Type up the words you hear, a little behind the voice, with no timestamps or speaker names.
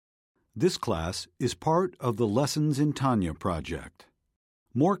This class is part of the Lessons in Tanya project.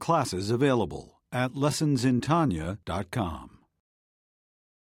 More classes available at lessonsintanya.com.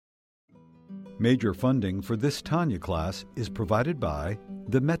 Major funding for this Tanya class is provided by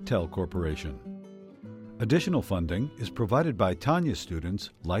the Mettel Corporation. Additional funding is provided by Tanya students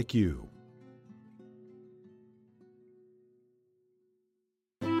like you.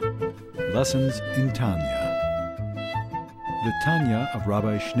 Lessons in Tanya. The Tanya of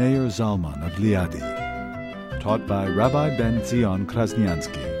Rabbi Schneur Zalman of Liadi, taught by Rabbi Ben Zion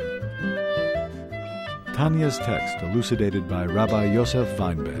Krasniansky. Tanya's text elucidated by Rabbi Yosef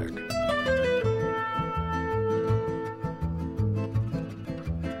Weinberg.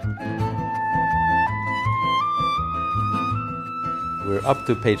 We're up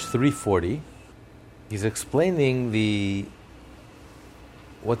to page 340. He's explaining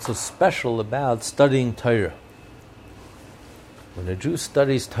what's so special about studying Torah. When a Jew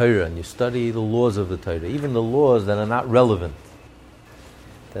studies Torah and you study the laws of the Torah, even the laws that are not relevant,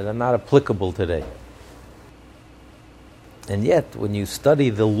 that are not applicable today, and yet when you study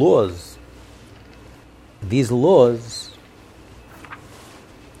the laws, these laws,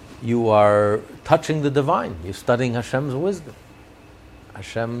 you are touching the divine. You're studying Hashem's wisdom,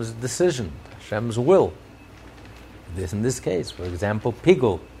 Hashem's decision, Hashem's will. In this case, for example,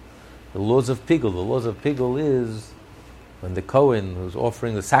 Pigul, the laws of Pigul. The laws of Pigul is when the Kohen who's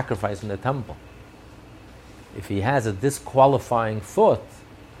offering the sacrifice in the temple, if he has a disqualifying thought,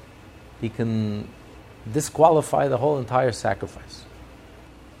 he can disqualify the whole entire sacrifice.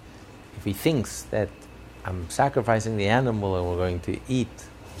 If he thinks that I'm sacrificing the animal and we're going to eat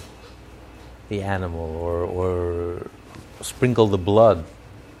the animal or sprinkle the blood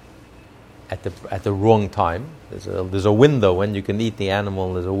at the wrong time, there's a window when you can eat the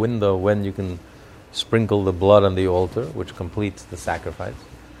animal, there's a window when you can sprinkle the blood on the altar, which completes the sacrifice.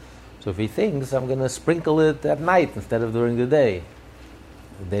 So if he thinks I'm going to sprinkle it at night instead of during the day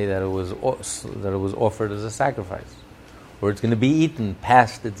that it was offered as a sacrifice, or it's going to be eaten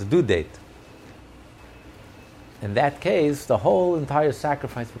past its due date, in that case, the whole entire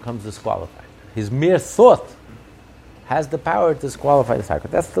sacrifice becomes disqualified. His mere thought has the power to disqualify the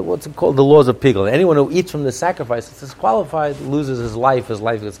sacrifice. That's what's called the laws of Pigul. Anyone who eats from the sacrifice is disqualified, loses his life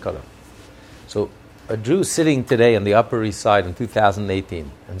gets cut off. So a Jew sitting today on the Upper East Side in 2018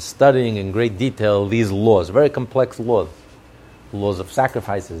 and studying in great detail these laws, very complex laws, laws of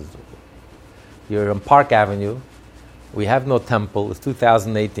sacrifices. You're on Park Avenue, we have no temple, it's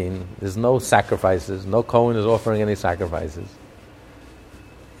 2018, there's no sacrifices, no Kohen is offering any sacrifices.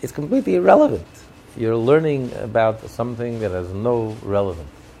 It's completely irrelevant. You're learning about something that has no relevance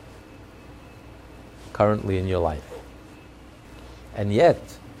currently in your life. And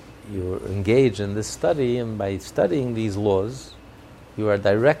yet, you're engaged in this study, and by studying these laws, you are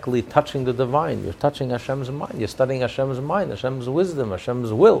directly touching the divine. You're touching Hashem's mind. You're studying Hashem's mind, Hashem's wisdom,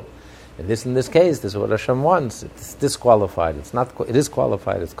 Hashem's will. And in this case, this is what Hashem wants. It's disqualified. It is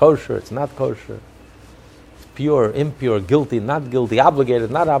qualified. It's kosher. It's not kosher. It's pure, impure, guilty, not guilty,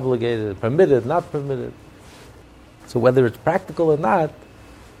 obligated, not obligated, permitted, not permitted. So whether it's practical or not,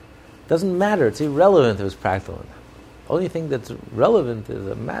 doesn't matter. It's irrelevant if it's practical or not. The only thing that's relevant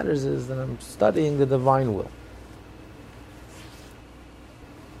that matters is that I'm studying the divine will.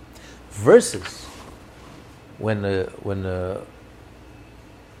 Versus when a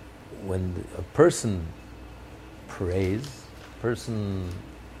person prays, a person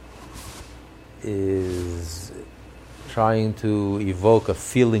is trying to evoke a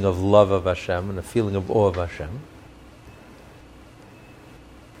feeling of love of Hashem and a feeling of awe of Hashem.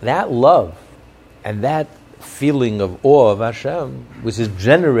 That love and that feeling of awe of Hashem, which is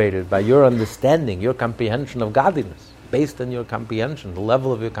generated by your understanding, your comprehension of godliness, based on your comprehension, the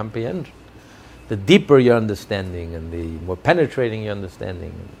level of your comprehension. The deeper your understanding and the more penetrating your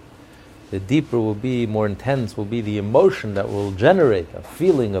understanding, the deeper will be, more intense will be the emotion that will generate a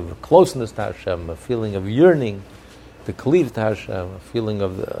feeling of closeness to Hashem, a feeling of yearning to cleave to Hashem, a feeling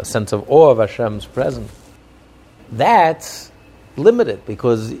of a sense of awe of Hashem's presence. That's limited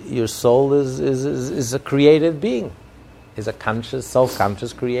because your soul is a created being, is a conscious,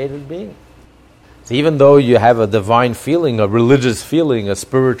 self-conscious created being. So even though you have a divine feeling, a religious feeling, a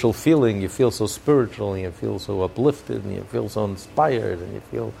spiritual feeling, you feel so spiritual and you feel so uplifted and you feel so inspired and you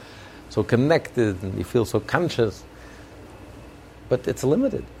feel so connected and you feel so conscious, but it's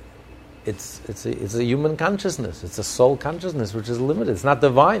limited. It's a human consciousness. It's a soul consciousness which is limited. It's not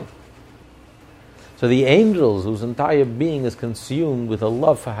divine. So the angels, whose entire being is consumed with a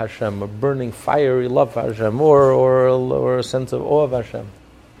love for Hashem, a burning fiery love for Hashem, or a sense of awe of Hashem,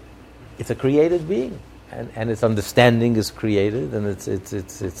 it's a created being. and its understanding is created, and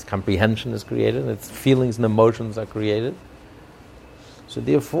its comprehension is created, and its feelings and emotions are created. So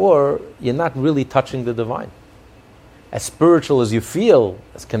therefore, you're not really touching the divine. As spiritual as you feel,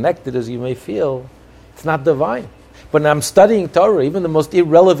 as connected as you may feel, it's not divine. But when I'm studying Torah, even the most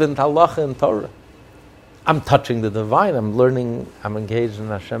irrelevant halacha in Torah, I'm touching the divine, I'm learning, I'm engaged in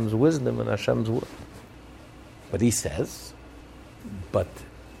Hashem's wisdom and Hashem's word. But he says, but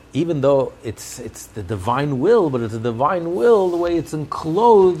even though it's the divine will, but it's the divine will the way it's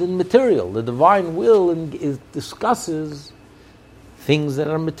enclosed in material. The divine will discusses things that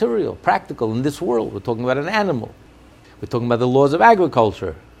are material, practical in this world. We're talking about an animal. We're talking about the laws of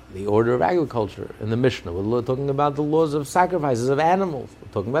agriculture, the order of agriculture in the Mishnah. We're talking about the laws of sacrifices of animals.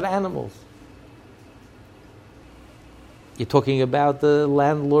 We're talking about animals. You're talking about the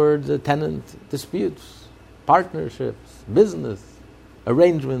landlord-tenant disputes, partnerships, business,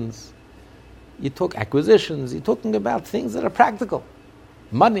 arrangements. You talk acquisitions. You're talking about things that are practical.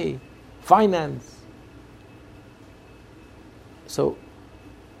 Money, finance. So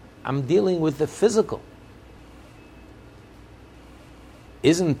I'm dealing with the physical.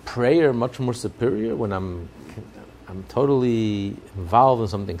 Isn't prayer much more superior when I'm totally involved in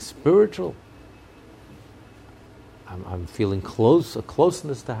something spiritual? I'm feeling a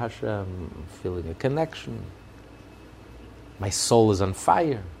closeness to Hashem. I'm feeling a connection. My soul is on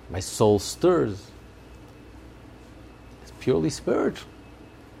fire. My soul stirs. It's purely spiritual.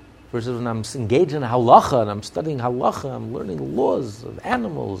 Versus when I'm engaged in halacha and I'm studying halacha, I'm learning laws of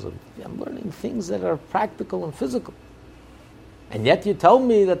animals. I'm learning things that are practical and physical. And yet you tell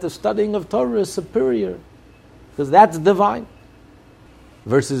me that the studying of Torah is superior because that's divine.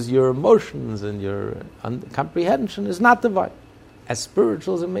 Versus your emotions and your comprehension is not divine. As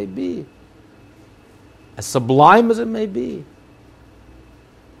spiritual as it may be, as sublime as it may be,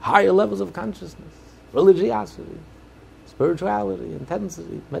 higher levels of consciousness, religiosity, spirituality,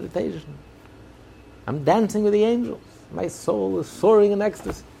 intensity, meditation. I'm dancing with the angels. My soul is soaring in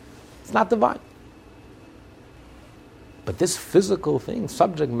ecstasy. It's not divine. But this physical thing,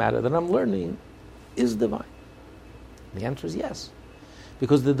 subject matter that I'm learning, is divine. The answer is yes.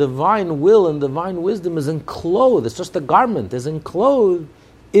 Because the divine will and divine wisdom is enclosed, it's just a garment, is enclosed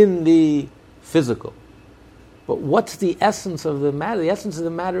in the physical. But what's the essence of the matter? The essence of the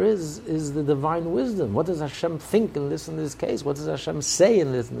matter is the divine wisdom. What does Hashem think in this case? What does Hashem say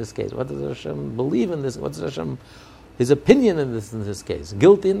in this case? What does Hashem believe in this? What does Hashem, his opinion in this case?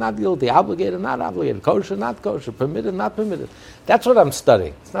 Guilty, not guilty, obligated, not obligated, kosher, not kosher, permitted, not permitted. That's what I'm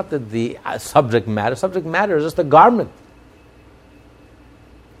studying. It's not the subject matter. Subject matter is just a garment.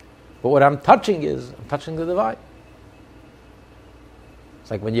 But what I'm touching I'm touching the divine.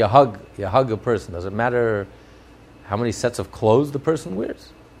 It's like when you hug a person. Does it matter how many sets of clothes the person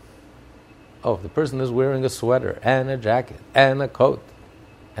wears? Oh, the person is wearing a sweater and a jacket and a coat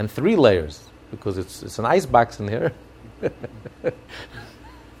and 3 layers because it's an ice box in here.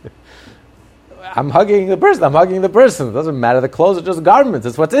 I'm hugging the person. It doesn't matter. The clothes are just garments.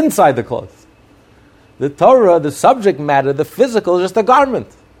 It's what's inside the clothes. The Torah, the subject matter, the physical is just a garment.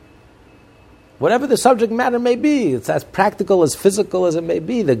 Whatever the subject matter may be, it's as practical, as physical as it may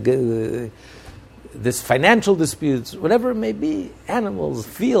be. This financial disputes, whatever it may be, animals,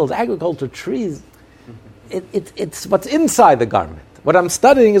 fields, agriculture, trees, it's what's inside the garment. What I'm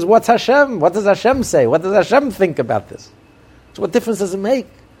studying is what's Hashem. What does Hashem say? What does Hashem think about this? So what difference does it make?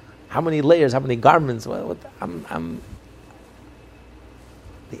 How many layers? How many garments? The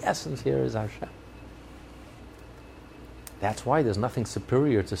essence here is Hashem. That's why there's nothing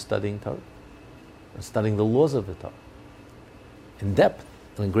superior to studying Torah. And studying the laws of the Torah in depth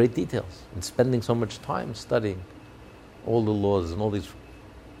and in great details, and spending so much time studying all the laws and all these,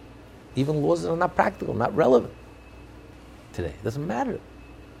 even laws that are not practical, not relevant today. It doesn't matter.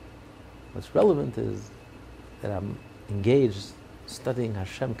 What's relevant is that I'm engaged studying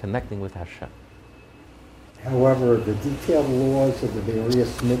Hashem, connecting with Hashem. However, the detailed laws of the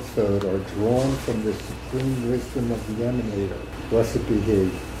various mitzvot are drawn from the supreme wisdom of the Emanator, blessed be He,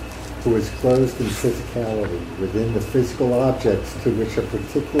 who is clothed in physicality within the physical objects to which a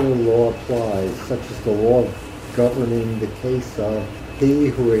particular law applies, such as the law governing the case of he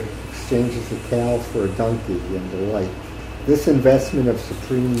who exchanges a cow for a donkey and the like. This investment of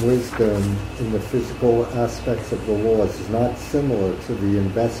supreme wisdom in the physical aspects of the laws is not similar to the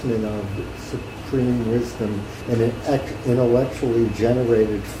investment of supreme wisdom in an intellectually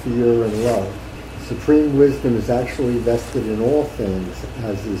generated fear and love. Supreme wisdom is actually vested in all things,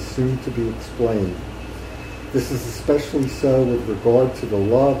 as is soon to be explained. This is especially so with regard to the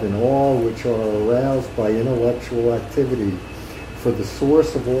love and awe which are aroused by intellectual activity, For the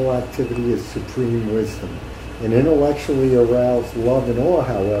source of all activity is supreme wisdom. In intellectually aroused love and awe,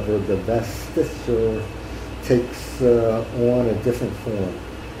 however, the vestiture takes on a different form.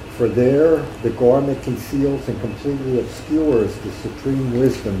 For there, the garment conceals and completely obscures the supreme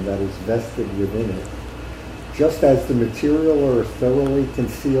wisdom that is vested within it. Just as the material earth thoroughly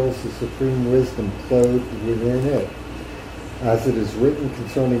conceals the supreme wisdom clothed within it, as it is written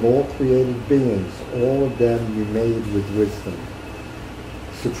concerning all created beings, all of them you made with wisdom.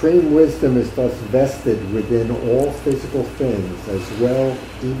 Supreme wisdom is thus vested within all physical things, as well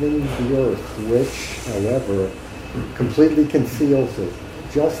even the earth, which, however, completely conceals it,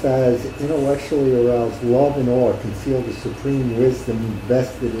 just as intellectually aroused love and awe conceal the supreme wisdom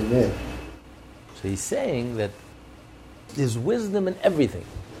vested in it. So he's saying that there's wisdom in everything.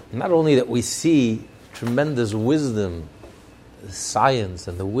 Not only that we see tremendous wisdom, the science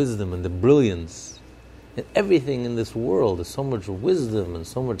and the wisdom and the brilliance in everything in this world. There's so much wisdom and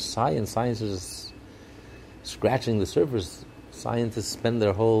so much science. Science is just scratching the surface. Scientists spend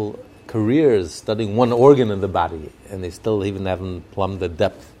their whole careers studying one organ in the body, and they still even haven't plumbed the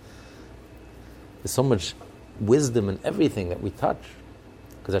depth. There's so much wisdom in everything that we touch,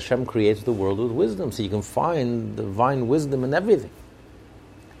 because Hashem creates the world with wisdom, so you can find divine wisdom in everything.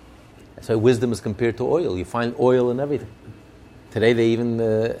 That's why wisdom is compared to oil. You find oil in everything. Today they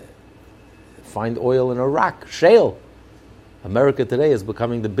even find oil in Iraq, shale. America today is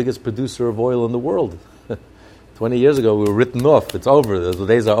becoming the biggest producer of oil in the world. 20 years ago we were written off. It's over. Those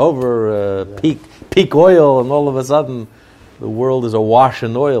days are over. Peak oil, and all of a sudden the world is awash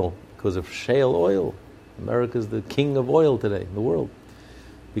in oil because of shale oil. America is the king of oil today in the world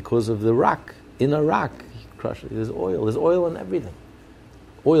because of the rock. In Iraq, there's oil. There's oil in everything.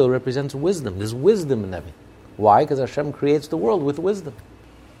 Oil represents wisdom. There's wisdom in everything. Why? Because Hashem creates the world with wisdom.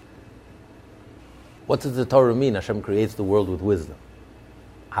 What does the Torah mean? Hashem creates the world with wisdom.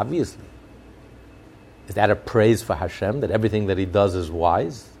 Obviously. Is that a praise for Hashem, that everything that He does is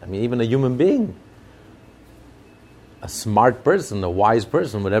wise? I mean, even a human being, a smart person, a wise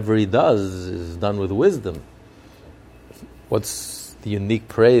person, whatever he does is done with wisdom. What's the unique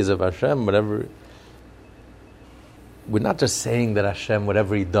praise of Hashem? Whatever. We're not just saying that Hashem,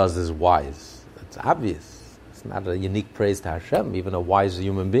 whatever He does is wise. It's obvious. It's not a unique praise to Hashem. Even a wise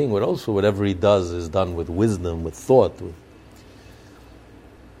human being would also, whatever he does is done with wisdom, with thought.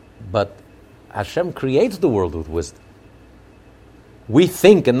 But Hashem creates the world with wisdom. We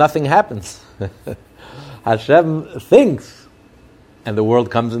think and nothing happens. Hashem thinks and the world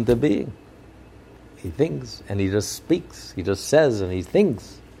comes into being. He thinks and He just speaks. He just says and He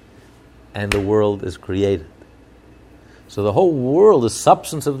thinks and the world is created. So the whole world, the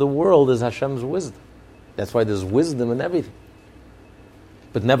substance of the world is Hashem's wisdom. That's why there's wisdom in everything.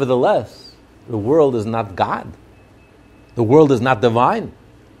 But nevertheless, the world is not God. The world is not divine.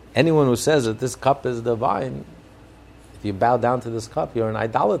 Anyone who says that this cup is divine, if you bow down to this cup, you're an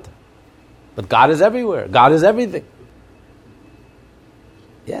idolater. But God is everywhere. God is everything.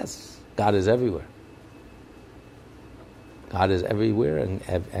 Yes, God is everywhere. God is everywhere,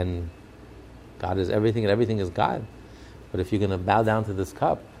 and God is everything, and everything is God. But if you're going to bow down to this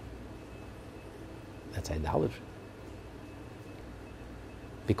cup, that's idolatry.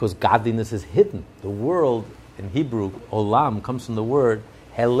 Because godliness is hidden. The world, in Hebrew, olam, comes from the word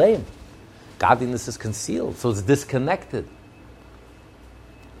helem. Godliness is concealed, so it's disconnected.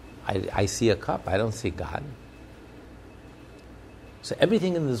 I see a cup, I don't see God. So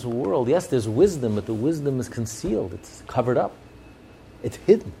everything in this world, yes, there's wisdom, but the wisdom is concealed. It's covered up. It's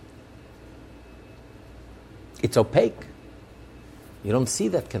hidden. It's opaque. You don't see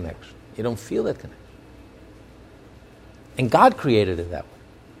that connection. You don't feel that connection. And God created it that way.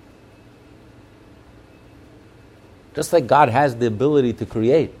 Just like God has the ability to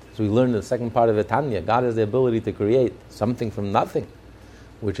create, as we learned in the second part of Tanya, God has the ability to create something from nothing,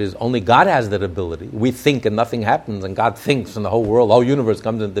 which is only God has that ability. We think and nothing happens, and God thinks and the whole world, the whole universe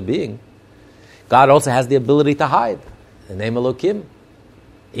comes into being. God also has the ability to hide, the name Elohim.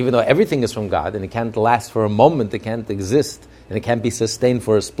 Even though everything is from God, and it can't last for a moment, it can't exist, and it can't be sustained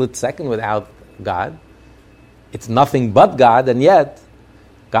for a split second without God. It's nothing but God, and yet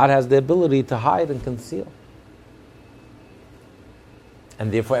God has the ability to hide and conceal.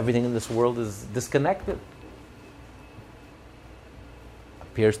 And therefore everything in this world is disconnected.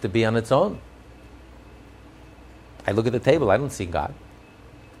 Appears to be on its own. I look at the table, I don't see God.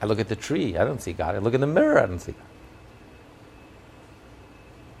 I look at the tree, I don't see God. I look in the mirror, I don't see God.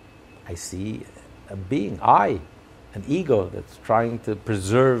 I see a being, an ego that's trying to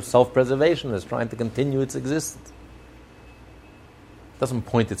preserve self-preservation, that's trying to continue its existence. It doesn't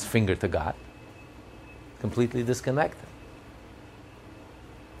point its finger to God. Completely disconnected.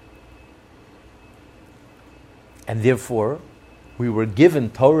 And therefore, we were given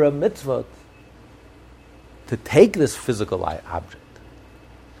Torah mitzvot to take this physical object.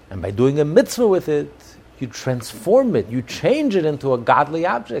 And by doing a mitzvah with it, you transform it, you change it into a godly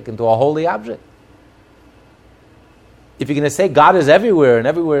object, into a holy object. If you're going to say God is everywhere, and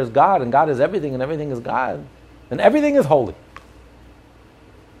everywhere is God, and God is everything, and everything is God, then everything is holy.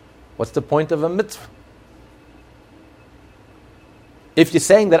 What's the point of a mitzvah? If you're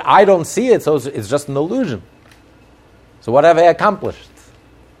saying that I don't see it, so it's just an illusion. So what have I accomplished?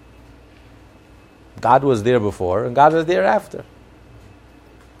 God was there before, and God is there after.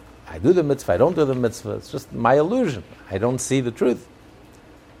 I do the mitzvah, I don't do the mitzvah. It's just my illusion. I don't see the truth.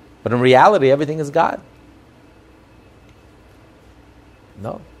 But in reality, everything is God.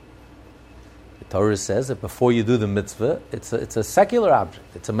 No. The Torah says that before you do the mitzvah, it's a secular object.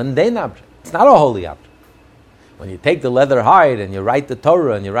 It's a mundane object. It's not a holy object. When you take the leather hide and you write the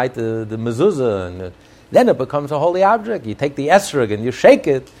Torah and you write the mezuzah, then it becomes a holy object. You take the esrog and you shake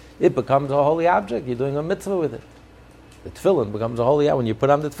it, it becomes a holy object. You're doing a mitzvah with it. The tefillin becomes a holy object. When you put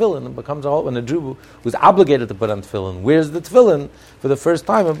on the tefillin, it becomes a holy. When a Jew who's obligated to put on tefillin wears the tefillin for the first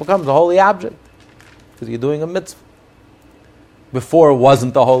time, it becomes a holy object because you're doing a mitzvah. Before it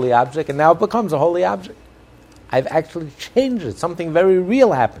wasn't a holy object, and now it becomes a holy object. I've actually changed it. Something very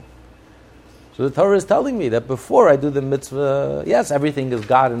real happened. So the Torah is telling me that before I do the mitzvah, yes, everything is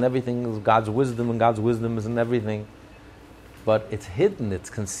God and everything is God's wisdom and God's wisdom is in everything. But it's hidden, it's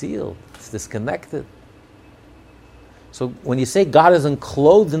concealed, it's disconnected. So when you say God is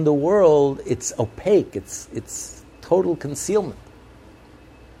enclosed in the world, it's opaque, it's total concealment.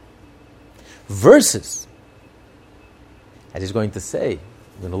 Versus, as he's going to say,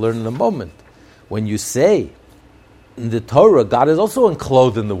 we're going to learn in a moment, when you say in the Torah, God is also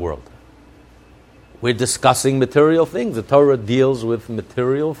enclosed in the world. We're discussing material things. The Torah deals with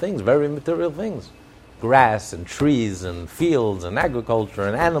material things, very material things. Grass and trees and fields and agriculture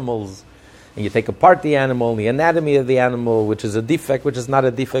and animals. And you take apart the animal, the anatomy of the animal, which is a defect, which is not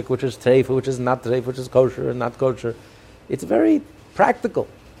a defect, which is treif, which is not treif, which is kosher and not kosher. It's very practical.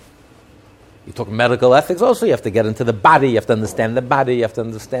 You talk medical ethics also, you have to get into the body, you have to understand the body, you have to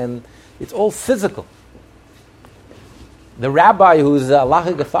understand, it's all physical. The rabbi who's a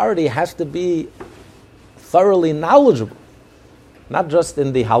halachic authority has to be thoroughly knowledgeable, not just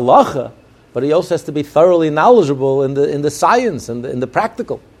in the halacha, but he also has to be thoroughly knowledgeable in the science and in the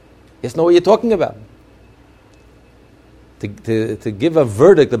practical. He has to know what you're talking about. To give a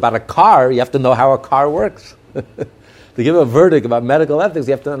verdict about a car, you have to know how a car works. To give a verdict about medical ethics,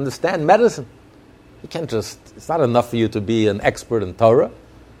 you have to understand medicine. You can't just, it's not enough for you to be an expert in Torah.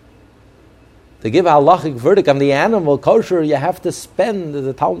 To give a halachic verdict on the animal kosher, you have to spend,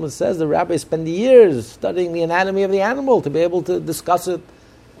 the Talmud says, the rabbis spend years studying the anatomy of the animal to be able to discuss it,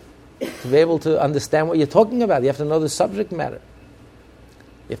 to be able to understand what you're talking about. You have to know the subject matter.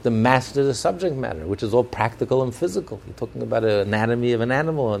 You have to master the subject matter, which is all practical and physical. You're talking about an anatomy of an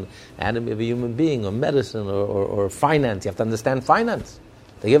animal, an anatomy of a human being, or medicine, or finance. You have to understand finance.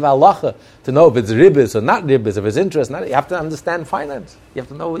 To give halacha, to know if it's ribbis or not ribbis, if it's interest, not, you have to understand finance. You have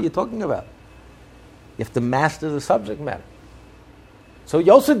to know what you're talking about. You have to master the subject matter. So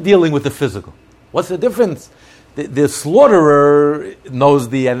you're also dealing with the physical. What's the difference? The slaughterer knows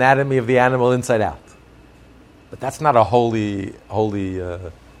the anatomy of the animal inside out. But that's not a holy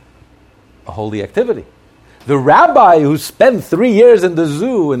activity. The rabbi who spent 3 years in the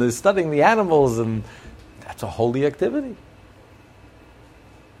zoo and is studying the animals, and that's a holy activity.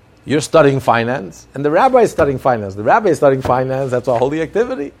 You're studying finance, and the rabbi is studying finance. The rabbi is studying finance, that's a holy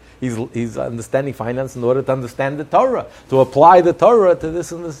activity. He's understanding finance in order to understand the Torah, to apply the Torah to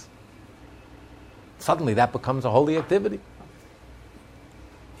this and this. Suddenly that becomes a holy activity.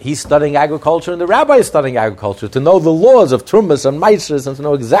 He's studying agriculture, and the rabbi is studying agriculture. To know the laws of Trumas and Maasros, and to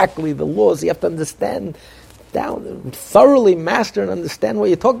know exactly the laws, you have to understand down, thoroughly master and understand what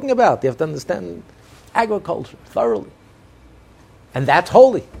you're talking about. You have to understand agriculture thoroughly. And that's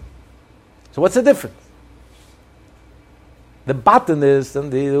holy. So what's the difference? The botanist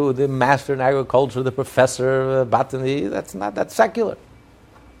and the master in agriculture, the professor, botany, that's secular.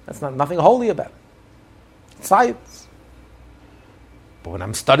 That's nothing holy about it. It's science. But when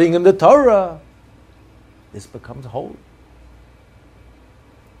I'm studying in the Torah, this becomes holy.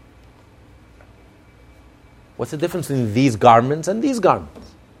 What's the difference in these garments and these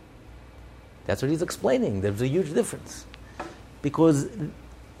garments? That's what he's explaining. There's a huge difference. Because,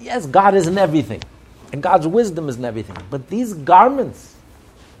 yes, God is in everything. And God's wisdom is in everything. But these garments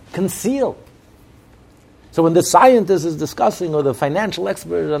conceal. So when the scientist is discussing, or the financial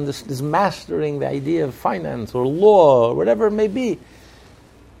expert is mastering the idea of finance or law or whatever it may be,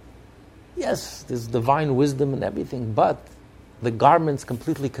 Yes, there's divine wisdom and everything, but the garments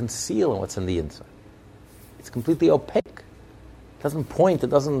completely conceal what's in the inside. It's completely opaque. It doesn't point, it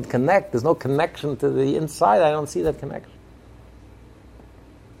doesn't connect. There's no connection to the inside. I don't see that connection.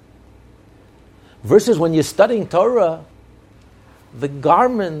 Versus when you're studying Torah, the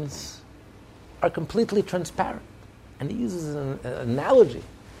garments are completely transparent. And he uses an analogy.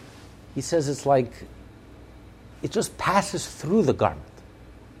 He says it's like, it just passes through the garment.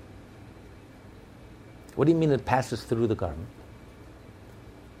 What do you mean it passes through the garment?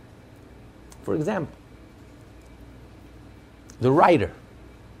 For example, the writer.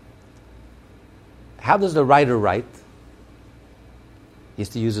 How does the writer write? He has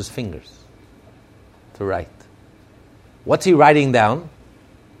to use his fingers to write. What's he writing down?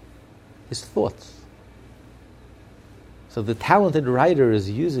 His thoughts. So the talented writer is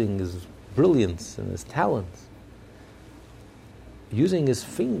using his brilliance and his talents, using his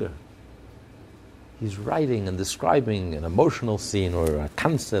finger. He's writing and describing an emotional scene or a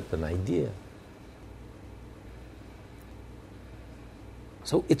concept, an idea.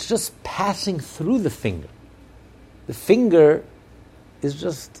 So it's just passing through the finger. The finger is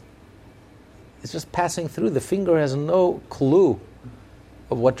just passing through. The finger has no clue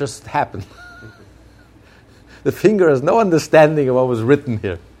of what just happened. The finger has no understanding of what was written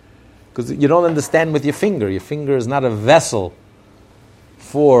here. Because you don't understand with your finger. Your finger is not a vessel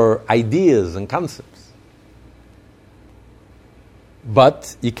for ideas and concepts.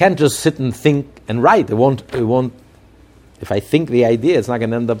 But you can't just sit and think and write. It won't. If I think the idea, it's not going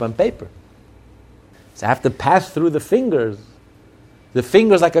to end up on paper. So I have to pass through the fingers. The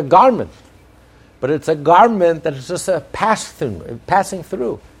finger's like a garment. But it's a garment that's just a passing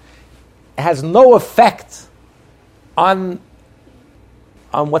through. It has no effect on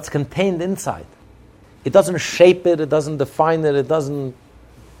what's contained inside. It doesn't shape it, it doesn't define it, it doesn't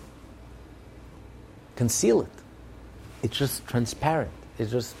conceal it. It's just transparent. It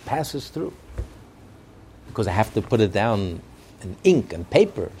just passes through. Because I have to put it down in ink and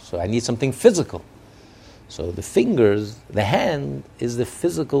paper, so I need something physical. So the fingers, the hand, is the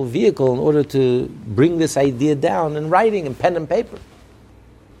physical vehicle in order to bring this idea down in writing and pen and paper,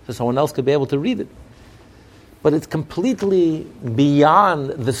 so someone else could be able to read it. But it's completely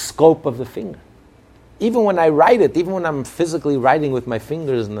beyond the scope of the finger. Even when I write it, even when I'm physically writing with my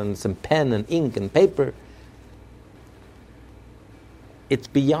fingers and then some pen and ink and paper, it's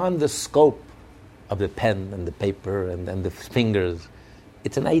beyond the scope of the pen and the paper and the fingers.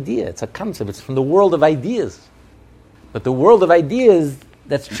 It's an idea, it's a concept, it's from the world of ideas. But the world of ideas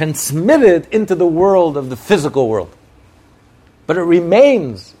that's transmitted into the world of the physical world. But it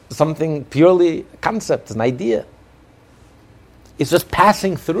remains something purely a concept, an idea. It's just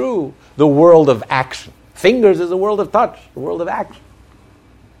passing through the world of action. Fingers is the world of touch, the world of action.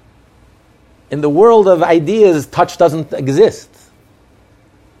 In the world of ideas, touch doesn't exist.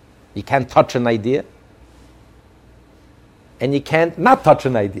 You can't touch an idea. And you can't not touch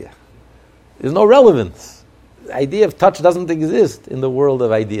an idea. There's no relevance. The idea of touch doesn't exist in the world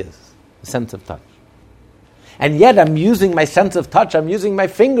of ideas, the sense of touch. And yet I'm using my sense of touch, I'm using my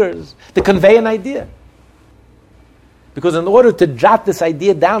fingers to convey an idea. Because in order to jot this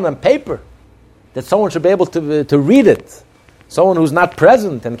idea down on paper, that someone should be able to read it, someone who's not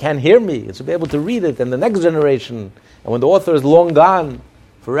present and can't hear me, should be able to read it, and the next generation, and when the author is long gone,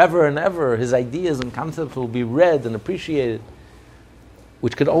 forever and ever, his ideas and concepts will be read and appreciated,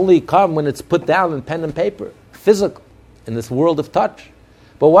 which could only come when it's put down in pen and paper, physical, in this world of touch.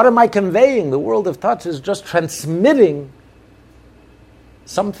 But what am I conveying? The world of touch is just transmitting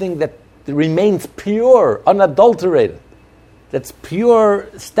something that remains pure, unadulterated, that's pure,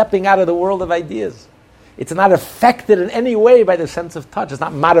 stepping out of the world of ideas. It's not affected in any way by the sense of touch. It's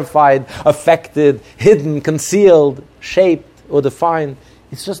not modified, affected, hidden, concealed, shaped, or defined.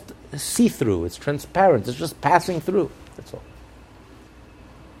 It's just see-through, it's transparent, it's just passing through. That's all.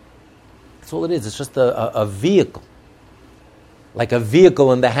 That's all it is. It's just a vehicle. Like a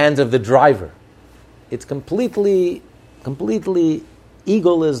vehicle in the hands of the driver. It's completely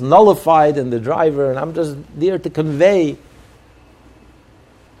ego is nullified in the driver, and I'm just there to convey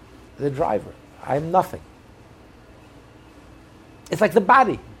the driver. I'm nothing. It's like the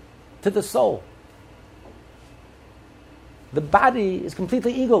body to the soul. The body is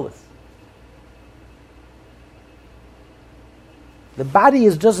completely egoless. The body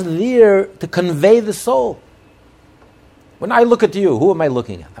is just there to convey the soul. When I look at you, who am I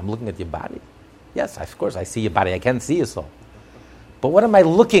looking at? I'm looking at your body. Yes, of course, I see your body. I can't see your soul. But what am I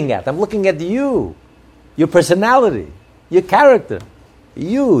looking at? I'm looking at you, your personality, your character.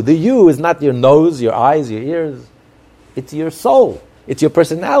 You. The you is not your nose, your eyes, your ears. It's your soul. It's your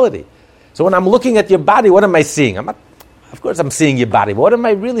personality. So when I'm looking at your body, what am I seeing? Of course I'm seeing your body, but what am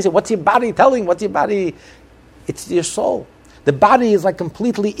I really seeing? What's your body telling? What's your body? It's your soul. The body is like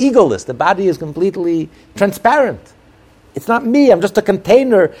completely egoless. The body is completely transparent. It's not me. I'm just a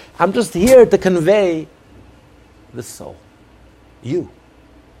container. I'm just here to convey the soul. You.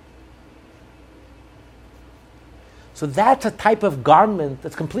 So that's a type of garment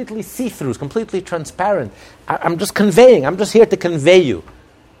that's completely see-through, it's completely transparent. I'm just conveying. I'm just here to convey you.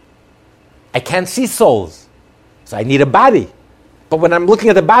 I can't see souls, so I need a body. But when I'm looking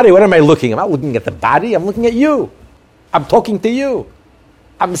at the body, what am I looking? I'm not looking at the body. I'm looking at you. I'm talking to you.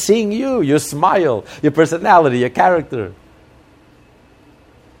 I'm seeing you, your smile, your personality, your character.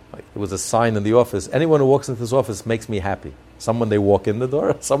 Like there was a sign in the office. Anyone who walks into this office makes me happy. Someone they walk in the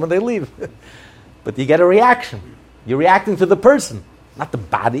door, someone they leave. But you get a reaction. You're reacting to the person, not the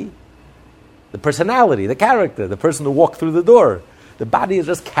body. The personality, the character, the person who walked through the door. The body is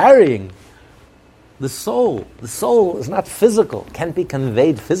just carrying the soul. The soul is not physical, can't be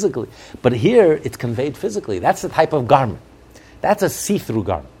conveyed physically. But here, it's conveyed physically. That's the type of garment. That's a see-through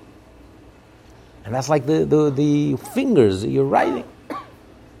garment. And that's like the fingers you're writing.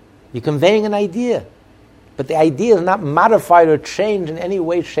 You're conveying an idea. But the idea is not modified or changed in any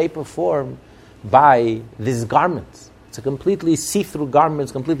way, shape, or form by these garments. It's a completely see-through garment.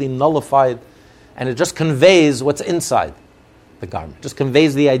 It's completely nullified. And it just conveys what's inside the garment. Just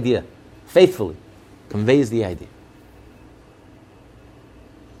conveys the idea. Faithfully. Conveys the idea.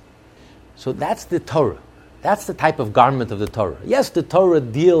 So that's the Torah. That's the type of garment of the Torah. Yes, the Torah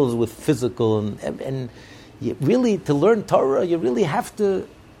deals with physical, and you really, to learn Torah, you really have to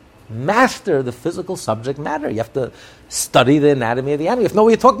master the physical subject matter. You have to study the anatomy of the animal. You have to know what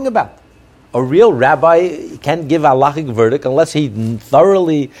you're talking about. A real rabbi can't give a halachic verdict unless he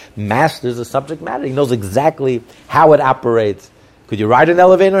thoroughly masters the subject matter. He knows exactly how it operates. Could you ride an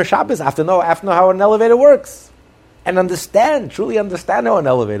elevator on Shabbos? I have to know how an elevator works. And truly understand how an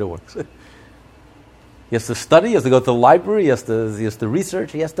elevator works. He has to study, he has to go to the library, he has to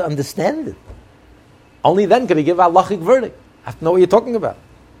research, he has to understand it. Only then can he give a halachic verdict. I have to know what you're talking about.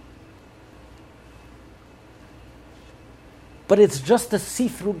 But it's just a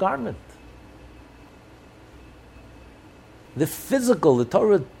see-through garment. The physical, the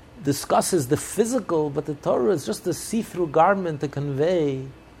Torah discusses the physical, but the Torah is just a see-through garment to convey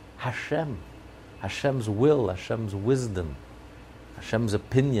Hashem, Hashem's will, Hashem's wisdom, Hashem's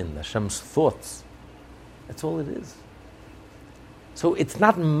opinion, Hashem's thoughts. That's all it is. So it's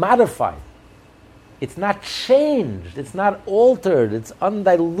not modified. It's not changed. It's not altered. It's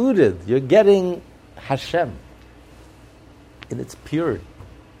undiluted. You're getting Hashem in its purity.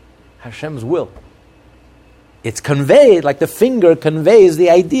 Hashem's will. It's conveyed like the finger conveys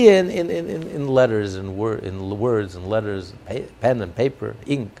the idea in letters and words and letters, pen and paper,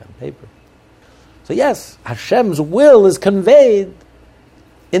 ink and paper. So yes, Hashem's will is conveyed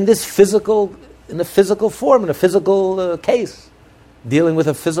in a physical form, in a physical case, dealing with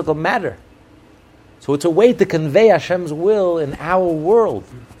a physical matter. So it's a way to convey Hashem's will in our world,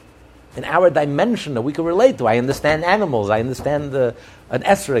 in our dimension that we can relate to. I understand animals, I understand an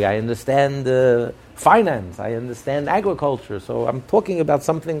esrog, I understand finance, I understand agriculture, so I'm talking about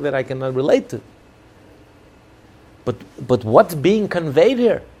something that I can relate to. But what's being conveyed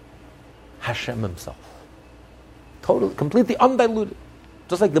here? Hashem himself. Totally, completely undiluted.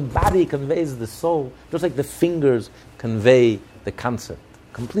 Just like the body conveys the soul, just like the fingers convey the concept.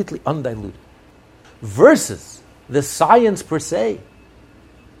 Completely undiluted. Versus the science per se,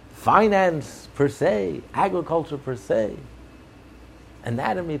 finance per se, agriculture per se,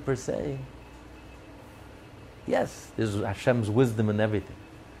 anatomy per se. Yes, there's Hashem's wisdom in everything.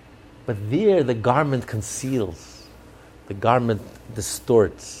 But there the garment conceals. The garment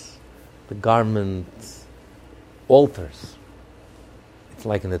distorts. The garment alters. It's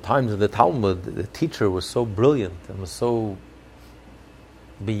like in the times of the Talmud, the teacher was so brilliant and was so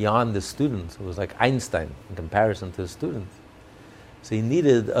beyond the students. It was like Einstein in comparison to the students. So he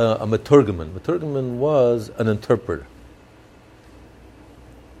needed a meturgeman. Meturgeman was an interpreter.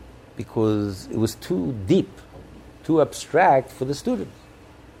 Because it was too deep, too abstract for the students.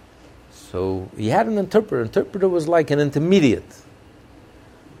 So he had an interpreter. Interpreter was like an intermediate.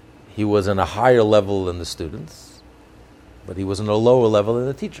 He was on a higher level than the students, but he was on a lower level than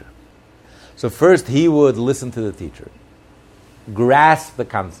the teacher. So first he would listen to the teacher, grasp the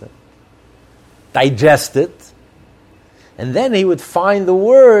concept, digest it, and then he would find the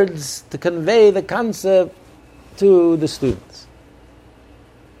words to convey the concept to the students.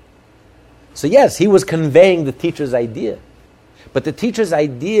 So yes, he was conveying the teacher's idea, but the teacher's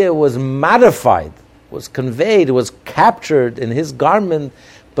idea was modified, was conveyed, was captured in his garment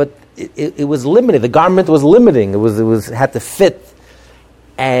but it was limited. The garment was limiting. It was had to fit,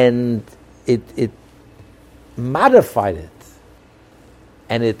 and it modified it,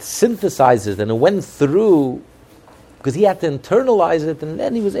 and it synthesized it, and it went through, because he had to internalize it, and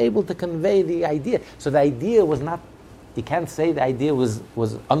then he was able to convey the idea. So the idea was not, you can't say the idea was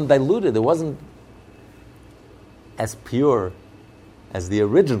undiluted. It wasn't as pure as the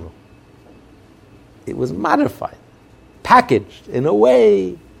original. It was modified, packaged in a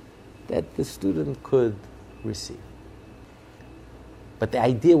way that the student could receive. But the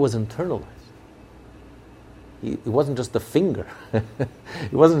idea was internalized. It wasn't just a finger.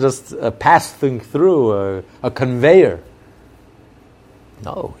 It wasn't just a passing through, a conveyor.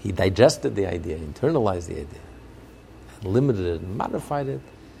 No, he digested the idea, internalized the idea, limited it, modified it,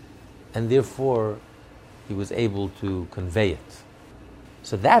 and therefore he was able to convey it.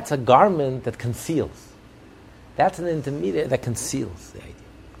 So that's a garment that conceals. That's an intermediate that conceals the idea.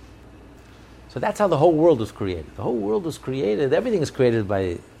 So that's how the whole world was created. The whole world was created, everything is created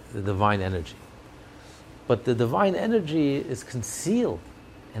by the divine energy. But the divine energy is concealed.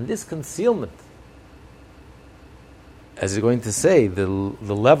 And this concealment, as you're going to say, the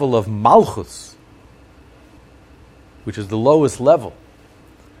level of Malchus, which is the lowest level,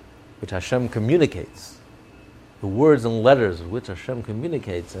 which Hashem communicates, the words and letters with which Hashem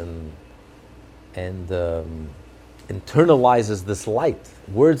communicates and internalizes this light.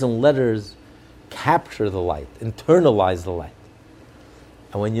 Words and letters capture the light, internalize the light.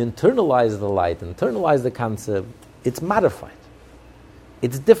 And when you internalize the light, internalize the concept, it's modified.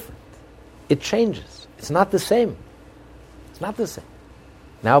 It's different. It changes. It's not the same. It's not the same.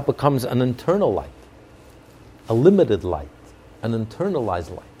 Now it becomes an internal light, a limited light, an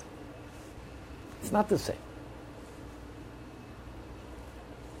internalized light. It's not the same.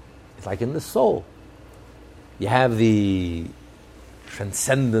 It's like in the soul. You have the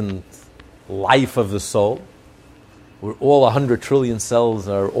transcendent life of the soul, where all 100 trillion cells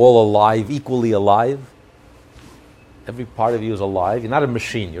are all alive, equally alive. Every part of you is alive. You're not a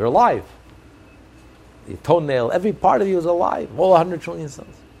machine, you're alive. Your toenail, every part of you is alive, all 100 trillion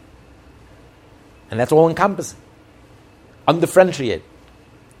cells. And that's all encompassing, undifferentiated.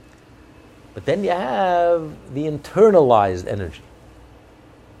 But then you have the internalized energy.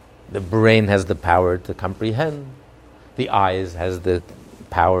 The brain has the power to comprehend. The eyes has the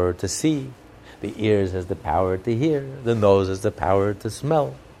power to see. The ears has the power to hear. The nose has the power to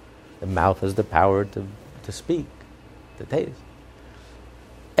smell. The mouth has the power to speak, to taste.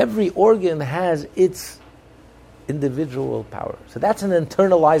 Every organ has its individual power. So that's an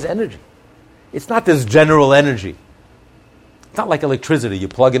internalized energy. It's not this general energy. It's not like electricity. You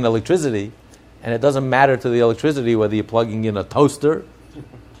plug in electricity, and it doesn't matter to the electricity whether you're plugging in a toaster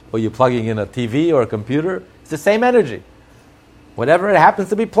or you're plugging in a TV or a computer. It's the same energy. Whatever it happens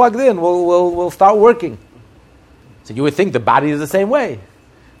to be plugged in will start working. So you would think the body is the same way.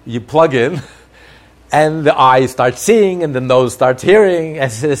 You plug in, and the eye starts seeing, and the nose starts hearing,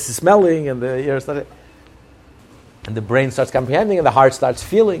 and smelling, and the ear starts, and the brain starts comprehending, and the heart starts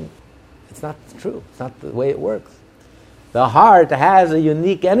feeling. It's not true. It's not the way it works. The heart has a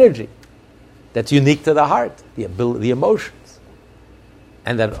unique energy that's unique to the heart, the emotions,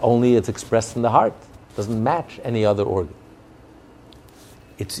 and that only it's expressed in the heart. It doesn't match any other organ.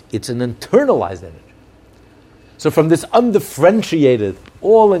 It's an internalized energy. So from this undifferentiated,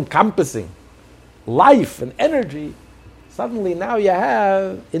 all-encompassing life and energy, suddenly now you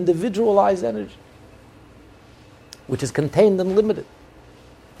have individualized energy, which is contained and limited.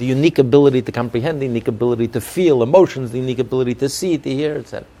 The unique ability to comprehend, the unique ability to feel emotions, the unique ability to see, to hear,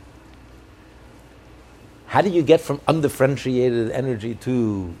 etc. How do you get from undifferentiated energy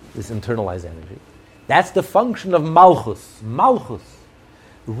to this internalized energy? That's the function of Malchus. Malchus,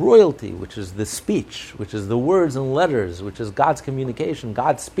 royalty, which is the speech, which is the words and letters, which is God's communication,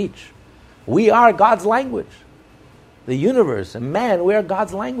 God's speech. We are God's language. The universe and man, we are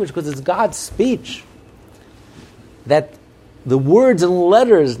God's language because it's God's speech. That the words and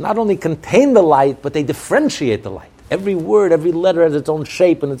letters not only contain the light, but they differentiate the light. Every word, every letter has its own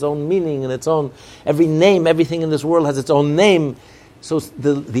shape and its own meaning and its own, every name, everything in this world has its own name. So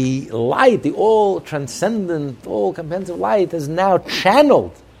the light, the all-transcendent, all-comprehensive light is now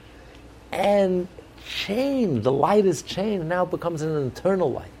channeled and changed. The light is changed and now it becomes an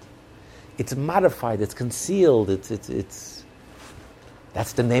internal light. It's modified, it's concealed, it's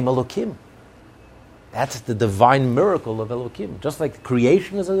that's the name Elokim. That's the divine miracle of Elokim. Just like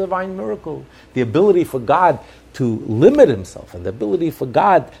creation is a divine miracle, the ability for God to limit himself and the ability for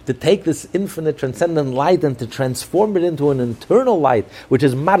God to take this infinite transcendent light and to transform it into an internal light which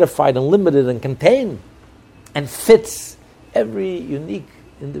is modified and limited and contained and fits every unique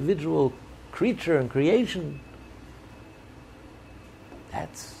individual creature and creation,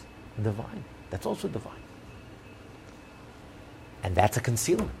 that's divine. That's also divine. And that's a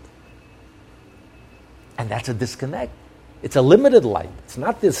concealment. And that's a disconnect. It's a limited light. It's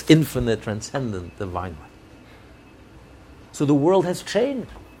not this infinite, transcendent, divine light. So the world has changed.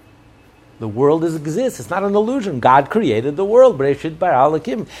 The world exists. It's not an illusion. God created the world, Bereshit bara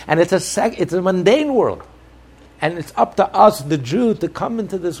Elokim, and it's a mundane world. And it's up to us, the Jew, to come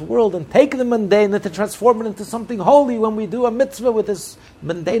into this world and take the mundane and to transform it into something holy. When we do a mitzvah with this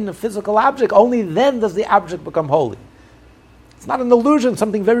mundane and physical object, only then does the object become holy. It's not an illusion.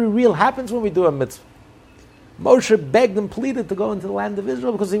 Something very real happens when we do a mitzvah. Moshe begged and pleaded to go into the land of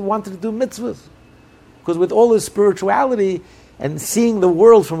Israel because he wanted to do mitzvahs. Because with all his spirituality and seeing the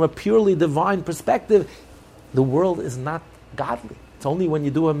world from a purely divine perspective, the world is not godly. It's only when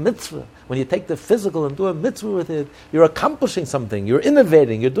you do a mitzvah, when you take the physical and do a mitzvah with it, you're accomplishing something, you're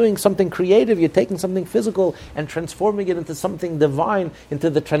innovating, you're doing something creative, you're taking something physical and transforming it into something divine, into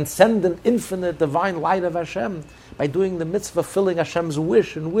the transcendent, infinite, divine light of Hashem, by doing the mitzvah, filling Hashem's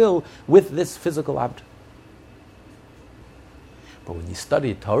wish and will with this physical object. But when you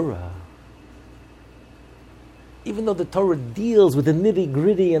study Torah, even though the Torah deals with the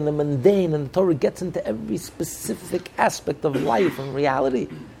nitty-gritty and the mundane, and the Torah gets into every specific aspect of life and reality,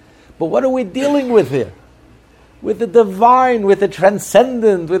 but what are we dealing with here? With the divine, with the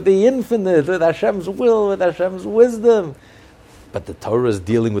transcendent, with the infinite, with Hashem's will, with Hashem's wisdom. But the Torah is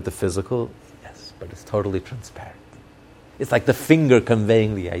dealing with the physical, yes, but it's totally transparent. It's like the finger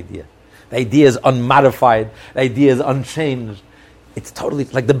conveying the idea. The idea is unmodified, the idea is unchanged. It's totally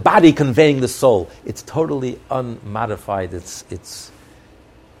like the body conveying the soul. It's totally unmodified. It's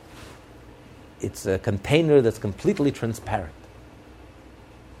a container that's completely transparent.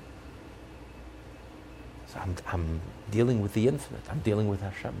 So I'm dealing with the infinite. I'm dealing with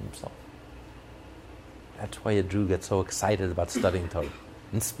Hashem himself. That's why a Jew gets so excited about studying Torah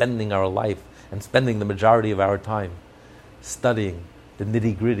and spending our life and spending the majority of our time studying the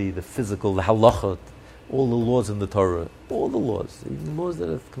nitty-gritty, the physical, the halachot, all the laws in the Torah, all the laws, even laws that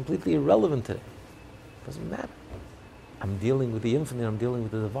are completely irrelevant today. Doesn't matter. I'm dealing with the infinite, I'm dealing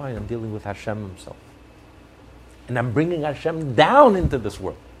with the divine, I'm dealing with Hashem himself. And I'm bringing Hashem down into this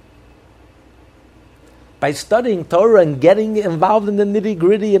world. By studying Torah and getting involved in the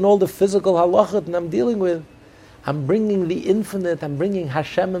nitty-gritty and all the physical halachot that I'm dealing with, I'm bringing the infinite, I'm bringing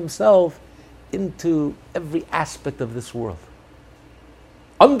Hashem himself into every aspect of this world.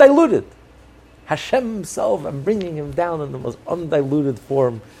 Undiluted. Hashem himself, I'm bringing him down in the most undiluted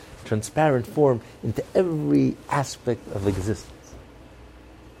form, transparent form, into every aspect of existence.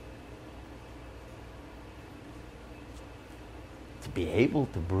 To be able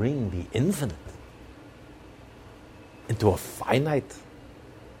to bring the infinite into a finite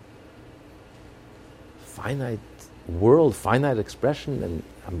world, finite expression,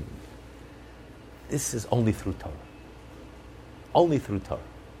 and this is only through Torah. Only through Torah.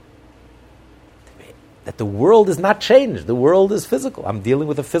 That the world is not changed. The world is physical. I'm dealing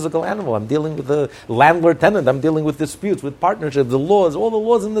with a physical animal. I'm dealing with a landlord-tenant. I'm dealing with disputes, with partnerships, the laws, all the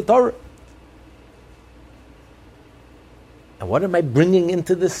laws in the Torah. And what am I bringing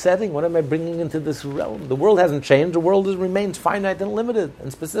into this setting? What am I bringing into this realm? The world hasn't changed. The world remains finite and limited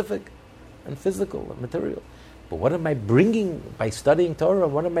and specific and physical and material. But what am I bringing by studying Torah?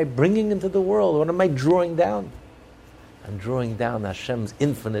 What am I bringing into the world? What am I drawing down? I'm drawing down Hashem's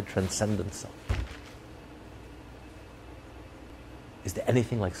infinite, transcendent self. Is there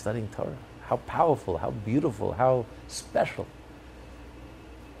anything like studying Torah? How powerful, how beautiful, how special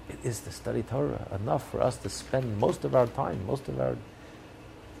it is to study Torah. Enough for us to spend most of our time, most of our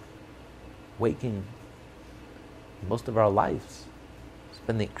waking, most of our lives,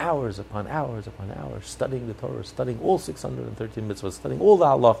 spending hours upon hours upon hours studying the Torah, studying all 613 mitzvahs, studying all the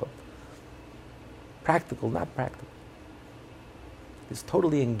halacha. Practical, not practical. This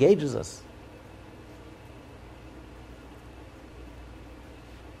totally engages us.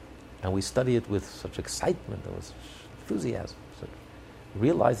 And we study it with such excitement and with such enthusiasm, such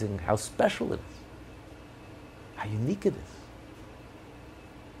realizing how special it is, how unique it is.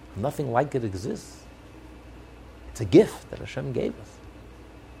 Nothing like it exists. It's a gift that Hashem gave us.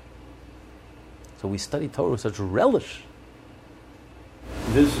 So we study Torah with such relish.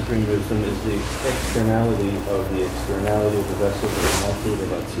 This supreme wisdom is the externality of the externality of the vessel of the Malchut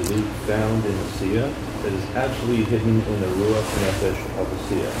of Atzilut found in the Siyah that is actually hidden in the Ruach Nefesh of the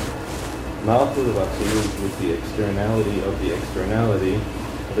Siyah. Malchut of Atzilut with the externality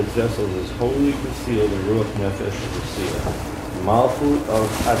of its vessels is wholly concealed in Ruach Nefesh of the Siyah. Malchut of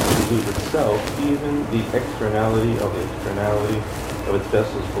Atzilut itself, even the externality of the externality of its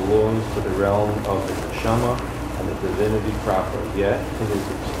vessels belongs to the realm of the neshama and the divinity proper, yet it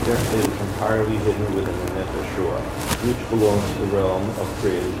is entirely hidden within the nefesh shura, which belongs to the realm of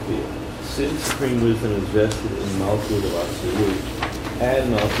created being. Since supreme wisdom is vested in Malchut of Atzilut,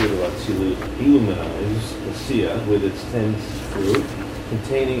 and Malchut of Atzilut illumines the Siyah with its 10 fruit,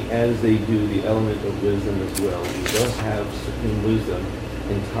 containing as they do the element of wisdom as well. We thus have supreme wisdom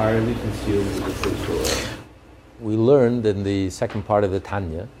entirely concealed with the first Torah. We learned in the second part of the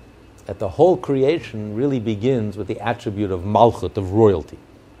Tanya that the whole creation really begins with the attribute of Malchut, of royalty,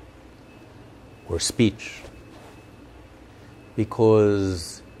 or speech.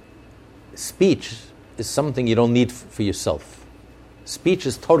 Because speech is something you don't need for yourself. Speech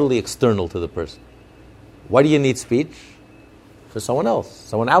is totally external to the person. Why do you need speech? For someone else,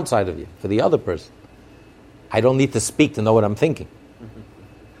 someone outside of you, for the other person. I don't need to speak to know what I'm thinking.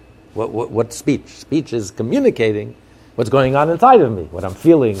 What speech? Speech is communicating what's going on inside of me, what I'm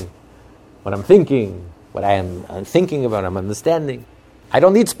feeling, what I'm thinking, what I'm thinking about, I'm understanding. I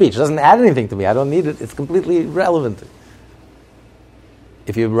don't need speech. It doesn't add anything to me. I don't need it. It's completely irrelevant.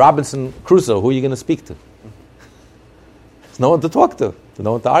 If you're Robinson Crusoe, who are you going to speak to? There's no one to talk to. There's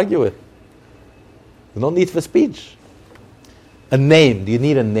no one to argue with. There's no need for speech. A name. Do you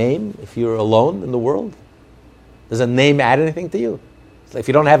need a name if you're alone in the world? Does a name add anything to you? So if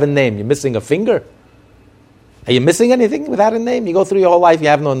you don't have a name, you're missing a finger? Are you missing anything without a name? You go through your whole life, you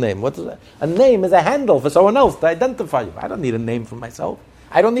have no name. What is that? A name is a handle for someone else to identify you. I don't need a name for myself.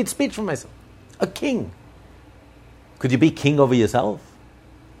 I don't need speech for myself. A king. Could you be king over yourself?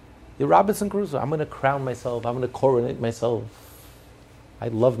 You're Robinson Crusoe. I'm going to crown myself. I'm going to coronate myself. I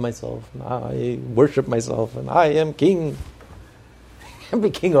love myself. And I worship myself. And I am king. You can't be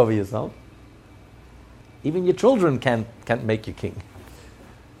king over yourself. Even your children can't make you king.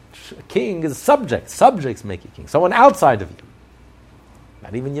 King is subject. Subjects make you king. Someone outside of you.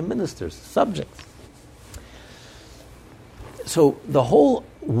 Not even your ministers. Subjects. So the whole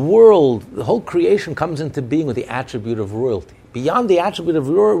world, the whole creation comes into being with the attribute of royalty. Beyond the attribute of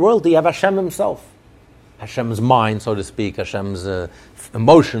royalty, you have Hashem himself. Hashem's mind, so to speak, Hashem's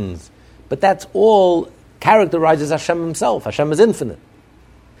emotions. But that's all characterizes Hashem himself. Hashem is infinite.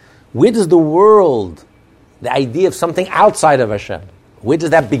 Where does the world, the idea of something outside of Hashem, where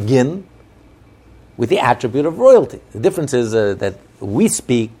does that begin? With the attribute of royalty. The difference is that we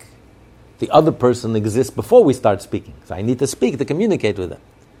speak, the other person exists before we start speaking. So I need to speak to communicate with them.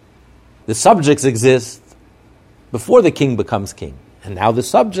 The subjects exist before the king becomes king. And now the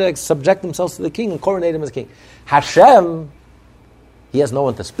subjects subject themselves to the king and coronate him as king. Hashem, he has no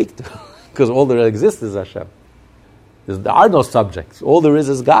one to speak to because all there exists is Hashem. There are no subjects. All there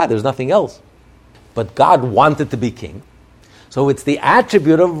is God. There's nothing else. But God wanted to be king. So it's the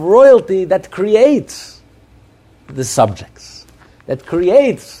attribute of royalty that creates the subjects, that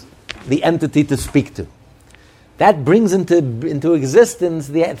creates the entity to speak to. That brings into existence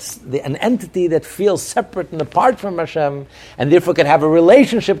an entity that feels separate and apart from Hashem, and therefore can have a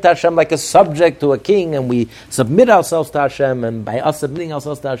relationship to Hashem like a subject to a king, and we submit ourselves to Hashem, and by us submitting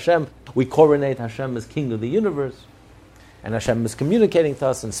ourselves to Hashem, we coronate Hashem as king of the universe, and Hashem is communicating to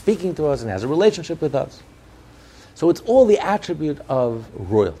us and speaking to us and has a relationship with us. So it's all the attribute of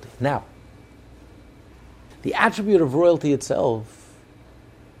royalty. Now, the attribute of royalty itself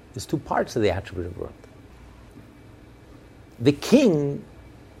is two parts of the attribute of royalty. The king,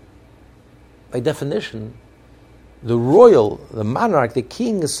 by definition, the royal, the monarch, the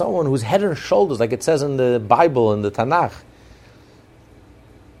king is someone who's head and shoulders, like it says in the Bible, in the Tanakh.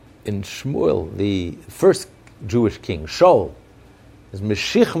 In Shmuel, the first Jewish king, Shaul, is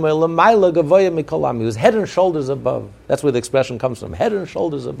Meshichme l'mayla gavoya mikol am. He was head and shoulders above. That's where the expression comes from. Head and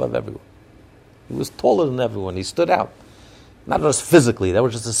shoulders above everyone. He was taller than everyone. He stood out. Not just physically, that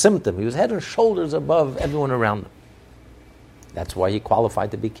was just a symptom. He was head and shoulders above everyone around him. That's why he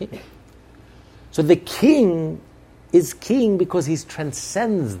qualified to be king. So the king is king because he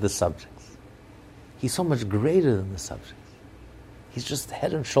transcends the subjects. He's so much greater than the subjects. He's just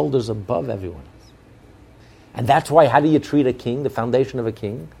head and shoulders above everyone else. And that's why, how do you treat a king, the foundation of a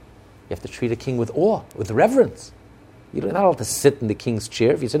king? You have to treat a king with awe, with reverence. You're not allowed to sit in the king's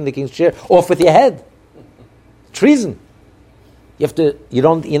chair. If you sit in the king's chair, off with your head. Treason. You're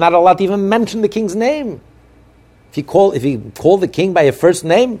not allowed to even mention the king's name. If you call the king by your first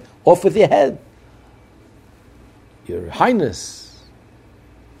name, off with your head. Your Highness.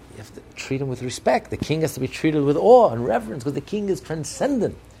 You have to treat him with respect. The king has to be treated with awe and reverence because the king is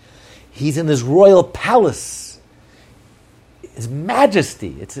transcendent. He's in his royal palace. His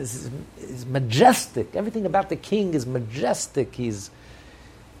majesty. It's majestic. Everything about the king is majestic. He's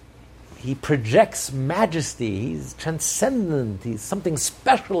he projects majesty. He's transcendent. He's something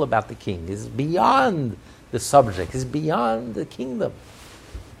special about the king. He's beyond the subject. He's beyond the kingdom.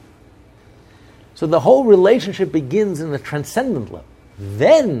 So the whole relationship begins in the transcendent level.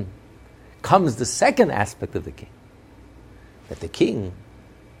 Then comes the second aspect of the king, that the king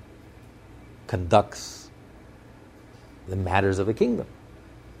conducts the matters of the kingdom.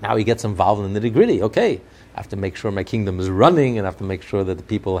 Now he gets involved in the nitty-gritty. Okay, I have to make sure my kingdom is running, and I have to make sure that the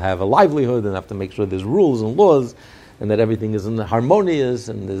people have a livelihood, and I have to make sure there's rules and laws, and that everything is harmonious,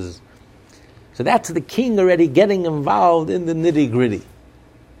 and there's... So that's the king already getting involved in the nitty-gritty.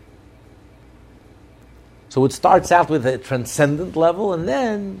 So it starts out with a transcendent level, and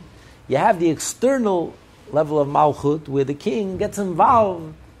then you have the external level of Malchut, where the king gets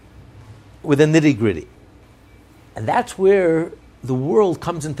involved with the nitty-gritty. And that's where the world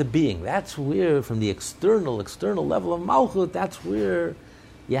comes into being. That's where, from the external level of Malchut, that's where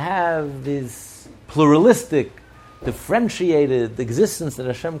you have this pluralistic, differentiated existence that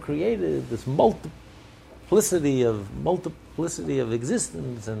Hashem created, this multiplicity of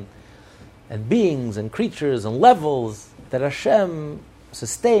existence and beings and creatures and levels that Hashem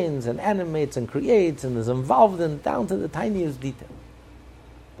sustains and animates and creates and is involved in down to the tiniest detail.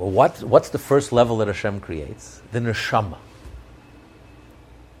 Well, what's the first level that Hashem creates? The neshama.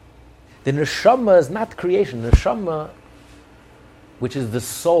 The neshama is not creation. Neshama, which is the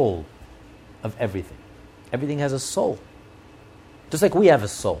soul of everything. Everything has a soul. Just like we have a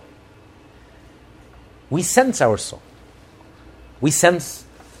soul. We sense our soul. We sense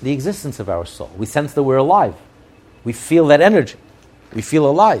the existence of our soul. We sense that we're alive. We feel that energy. We feel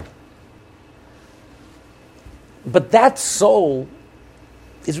alive. But that soul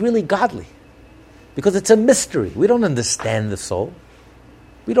is really godly, because it's a mystery. We don't understand the soul.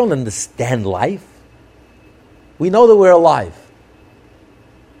 We don't understand life. We know that we're alive.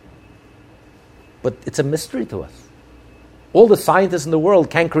 But it's a mystery to us. All the scientists in the world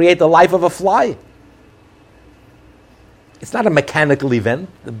can't create the life of a fly. It's not a mechanical event.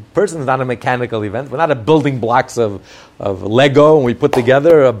 The person is not a mechanical event. We're not building blocks of Lego and we put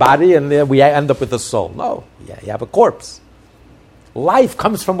together a body and then we end up with a soul. No, you have a corpse. Life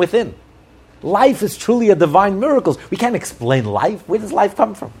comes from within. Life is truly a divine miracle. We can't explain life. Where does life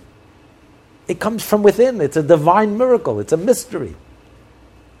come from? It comes from within. It's a divine miracle. It's a mystery.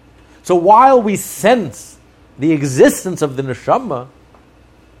 So while we sense the existence of the neshama,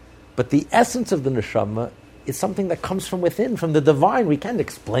 but the essence of the neshama is something that comes from within, from the divine. We can't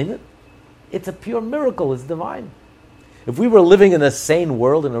explain it. It's a pure miracle. It's divine. If we were living in a sane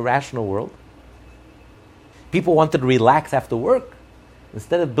world, in a rational world, people wanted to relax after work.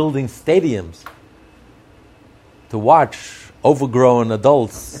 Instead of building stadiums to watch overgrown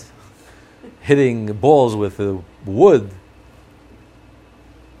adults hitting balls with wood,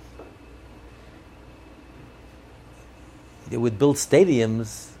 they would build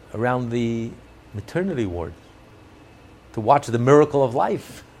stadiums around the maternity ward to watch the miracle of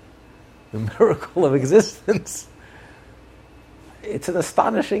life, the miracle of existence. It's an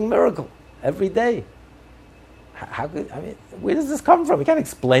astonishing miracle every day. Where does this come from? We can't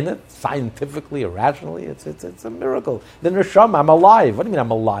explain it scientifically or rationally. It's a miracle. The neshama, I'm alive. What do you mean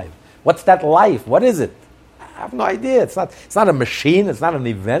I'm alive? What's that life? What is it? I have no idea. It's not a machine. It's not an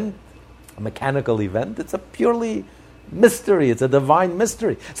event, a mechanical event. It's a purely mystery. It's a divine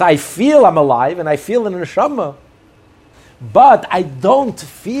mystery. So I feel I'm alive and I feel the neshama, but I don't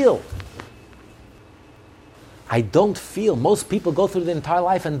feel. Most people go through the entire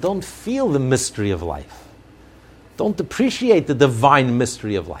life and don't feel the mystery of life. Don't appreciate the divine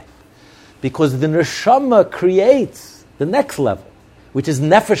mystery of life. Because the neshama creates the next level, which is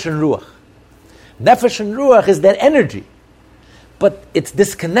nefesh and ruach. Nefesh and ruach is that energy, but it's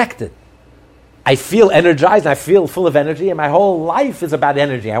disconnected. I feel energized, I feel full of energy, and my whole life is about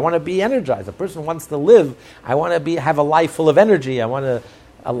energy. I want to be energized. A person wants to live. I want to have a life full of energy. I want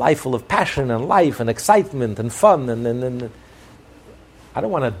a life full of passion and life and excitement and fun and I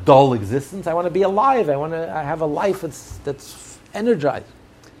don't want a dull existence. I want to be alive. I have a life that's energized.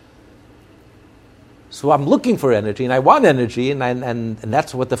 So I'm looking for energy, and I want energy, and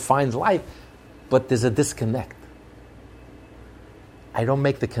that's what defines life. But there's a disconnect. I don't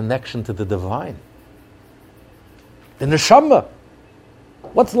make the connection to the divine. The neshama.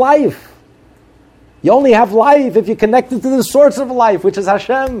 What's life? You only have life if you're connected to the source of life, which is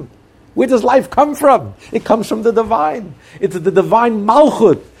Hashem. Where does life come from? It comes from the divine. It's the divine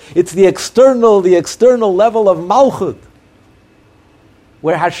Malchut. It's the external level of Malchut,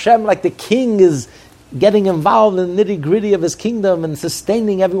 where Hashem, like the king, is getting involved in the nitty-gritty of His kingdom and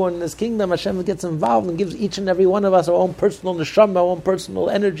sustaining everyone in His kingdom, Hashem gets involved and gives each and every one of us our own personal neshama, our own personal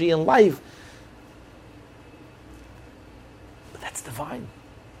energy and life. But that's divine.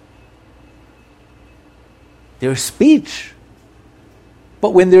 There's speech.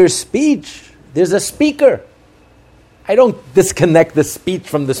 But when there's speech, there's a speaker. I don't disconnect the speech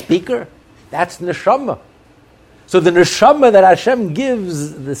from the speaker. That's neshama. So the neshama that Hashem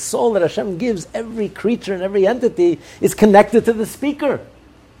gives, the soul that Hashem gives, every creature and every entity is connected to the speaker.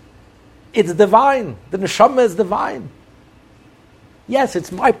 It's divine. The neshama is divine. Yes,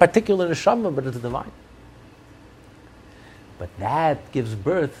 it's my particular neshama, but it's divine. But that gives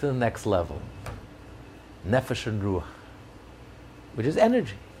birth to the next level. Nefesh and ruach, which is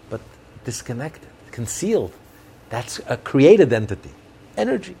energy, but disconnected, concealed. That's a created entity.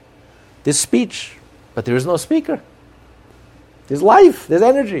 Energy. There's speech, but there is no speaker. There's life, there's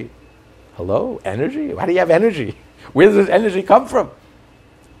energy. Hello? Energy? How do you have energy? Where does this energy come from?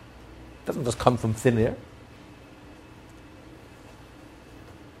 It doesn't just come from thin air.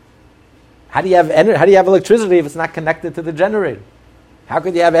 How do you have electricity if it's not connected to the generator? How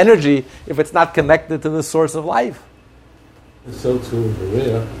could you have energy if it's not connected to the source of life? So too in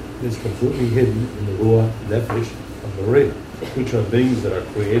Berea is completely hidden in the Ruach Nefesh of Berea, which are things that are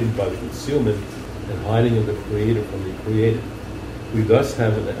created by the concealment and hiding of the Creator from the created. We thus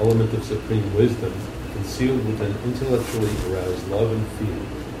have an element of supreme wisdom concealed within intellectually aroused love and feeling,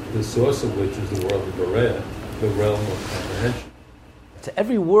 the source of which is the world of Berea, the realm of comprehension. To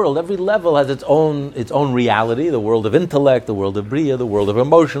every world, every level has its own reality, the world of intellect, the world of Bria, the world of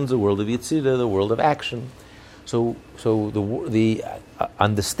emotions, the world of Yitzira, the world of action. So the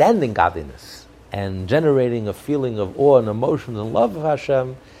understanding godliness and generating a feeling of awe and emotion and love of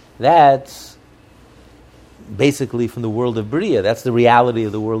Hashem, that's basically from the world of Bria. That's the reality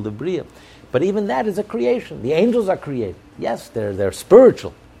of the world of Bria. But even that is a creation. The angels are created. Yes, they're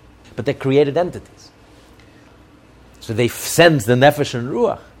spiritual, but they're created entities. So they sense the nefesh and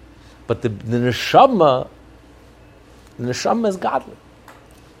ruach. But the neshama is godly.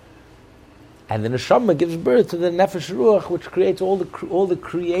 And the neshama gives birth to the nefesh ruach, which creates all the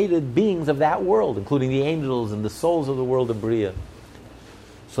created beings of that world, including the angels and the souls of the world of Bria.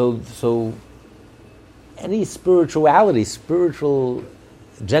 So any spirituality, spiritual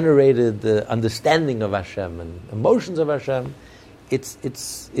generated understanding of Hashem and emotions of Hashem,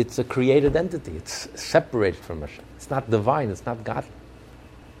 it's a created entity. It's separated from Hashem. It's not divine. It's not godly.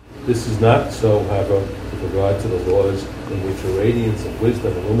 This is not so, however, with regard to the laws in which a radiance of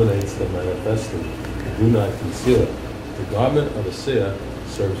wisdom illuminates them manifestly and do not conceal it. The garment of a seer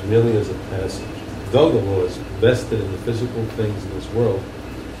serves merely as a passage. Though the laws vested in the physical things in this world,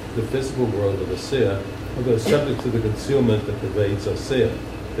 the physical world of a seer, although subject to the concealment that pervades a seer,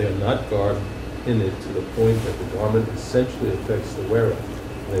 they are not garbed in it to the point that the garment essentially affects the wearer.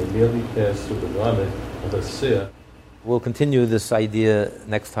 They merely pass through the garment of a seer. We'll continue this idea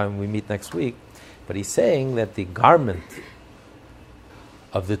next time we meet next week. But he's saying that the garment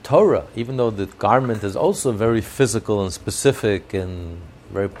of the Torah, even though the garment is also very physical and specific and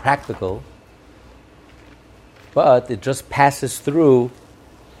very practical, but it just passes through.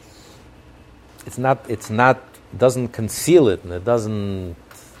 It doesn't conceal it, and it doesn't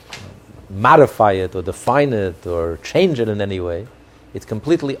modify it or define it or change it in any way. It's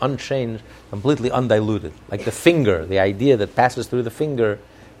completely unchanged, completely undiluted. Like the finger, the idea that passes through the finger,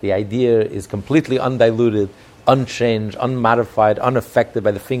 the idea is completely undiluted, unchanged, unmodified, unaffected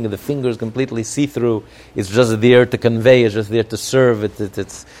by the finger. The finger is completely see-through. It's just there to convey. It's just there to serve.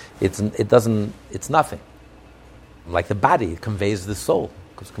 It's nothing. Like the body, it conveys the soul.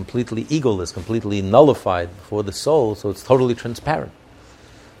 It's completely egoless, completely nullified before the soul, so it's totally transparent.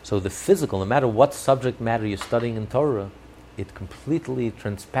 So the physical, no matter what subject matter you're studying in Torah, it's completely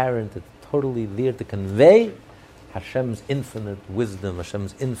transparent, it's totally there to convey Hashem's infinite wisdom,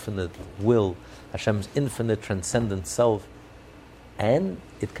 Hashem's infinite will, Hashem's infinite transcendent self. And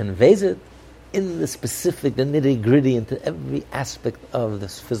it conveys it in the specific, the nitty-gritty, into every aspect of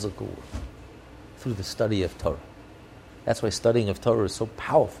this physical world through the study of Torah. That's why studying of Torah is so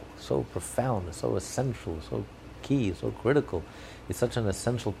powerful, so profound, so essential, so key, so critical. It's such an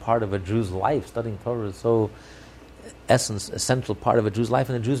essential part of a Jew's life. Studying Torah is so essential part of a Jew's life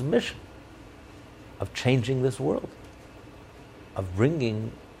and a Jew's mission of changing this world, of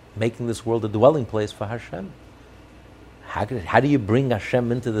making this world a dwelling place for Hashem. How do you bring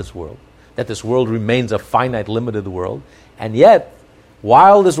Hashem into this world? That this world remains a finite, limited world, and yet,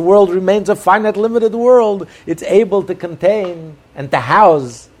 while this world remains a finite, limited world, it's able to contain and to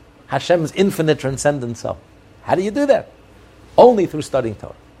house Hashem's infinite, transcendent self. How do you do that? Only through studying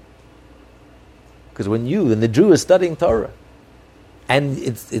Torah. Because when the Jew is studying Torah, and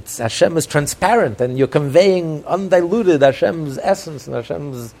it's Hashem is transparent, and you're conveying undiluted Hashem's essence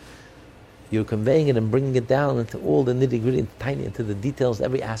and you're conveying it and bringing it down into all the nitty-gritty, into the details,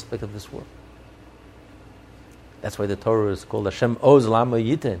 every aspect of this world. That's why the Torah is called Hashem Oz Lama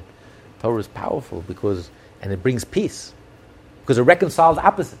Yiten. Torah is powerful and it brings peace, because it reconciles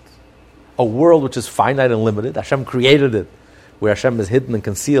opposites. A world which is finite and limited, Hashem created it, where Hashem is hidden and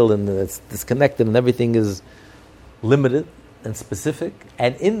concealed and it's disconnected and everything is limited and specific.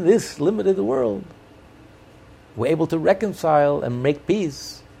 And in this limited world, we're able to reconcile and make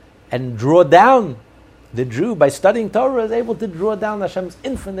peace and draw down. The Jew, by studying Torah, is able to draw down Hashem's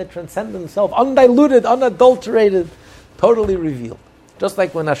infinite, transcendent self, undiluted, unadulterated, totally revealed. Just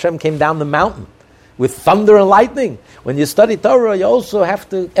like when Hashem came down the mountain with thunder and lightning. When you study Torah, you also have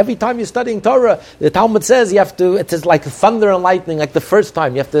to, every time you're studying Torah, the Talmud says it is like thunder and lightning, like the first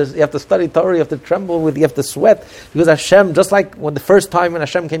time. You have to study Torah, you have to tremble, you have to sweat, because Hashem, just like when the first time when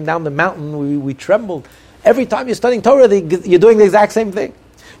Hashem came down the mountain, we trembled. Every time you're studying Torah, you're doing the exact same thing.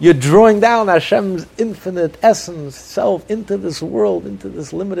 You're drawing down Hashem's infinite essence, self, into this world, into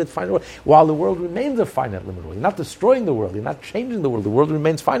this limited, finite world, while the world remains a finite, limited world. You're not destroying the world, you're not changing the world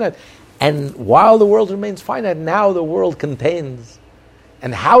remains finite. And while the world remains finite, now the world contains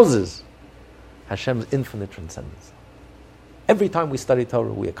and houses Hashem's infinite transcendence. Every time we study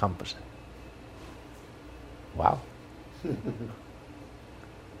Torah, we accomplish it. Wow.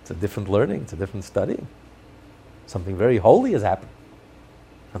 It's a different learning, it's a different studying. Something very holy has happened.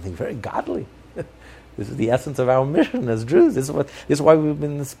 Something very godly. This is the essence of our mission as Jews. This is why we've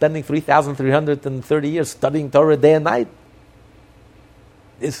been spending 3,330 years studying Torah day and night.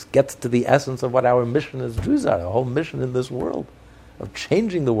 This gets to the essence of what our mission as Jews are, our whole mission in this world, of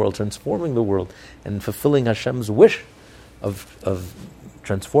changing the world, transforming the world, and fulfilling Hashem's wish of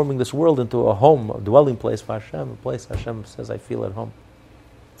transforming this world into a home, a dwelling place for Hashem, a place Hashem says, I feel at home.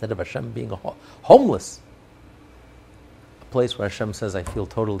 Instead of Hashem being homeless, place where Hashem says, I feel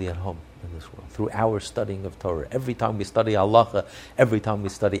totally at home in this world, through our studying of Torah. Every time we study halacha, every time we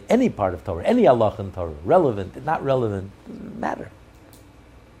study any part of Torah, any halacha in Torah, relevant, not relevant, doesn't matter.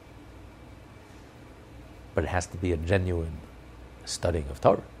 But it has to be a genuine studying of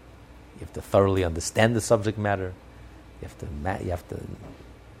Torah. You have to thoroughly understand the subject matter. You have to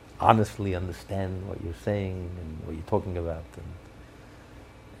honestly understand what you're saying and what you're talking about.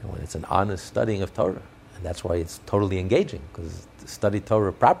 And when it's an honest studying of Torah, and that's why it's totally engaging, because to study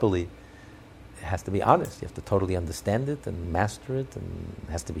Torah properly, it has to be honest. You have to totally understand it and master it, and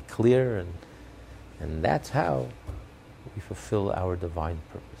it has to be clear, and that's how we fulfill our divine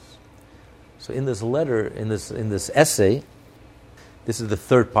purpose. So in this letter, in this essay, this is the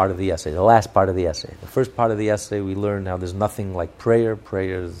third part of the essay, the last part of the essay. The first part of the essay, we learned how there's nothing like prayer.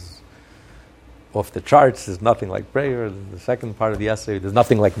 Prayer is off the charts. There's nothing like prayer. The second part of the essay, there's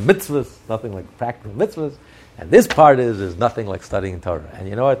nothing like mitzvahs, nothing like practical mitzvahs. And this part is, there's nothing like studying Torah. And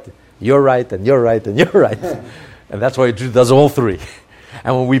you know what? You're right, and you're right, and you're right. And that's why a Jew does all three.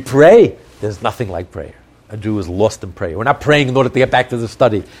 And when we pray, there's nothing like prayer. A Jew is lost in prayer. We're not praying in order to get back to the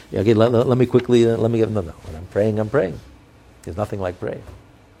study. Okay, let me quickly, no. When I'm praying, I'm praying. There's nothing like prayer.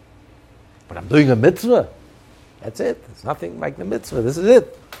 When I'm doing a mitzvah, that's it. There's nothing like the mitzvah. This is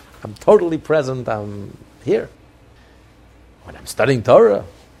it. I'm totally present. I'm here. When I'm studying Torah,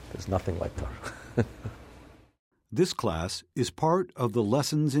 there's nothing like Torah. This class is part of the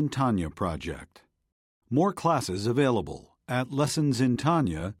Lessons in Tanya project. More classes available at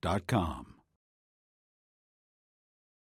lessonsintanya.com.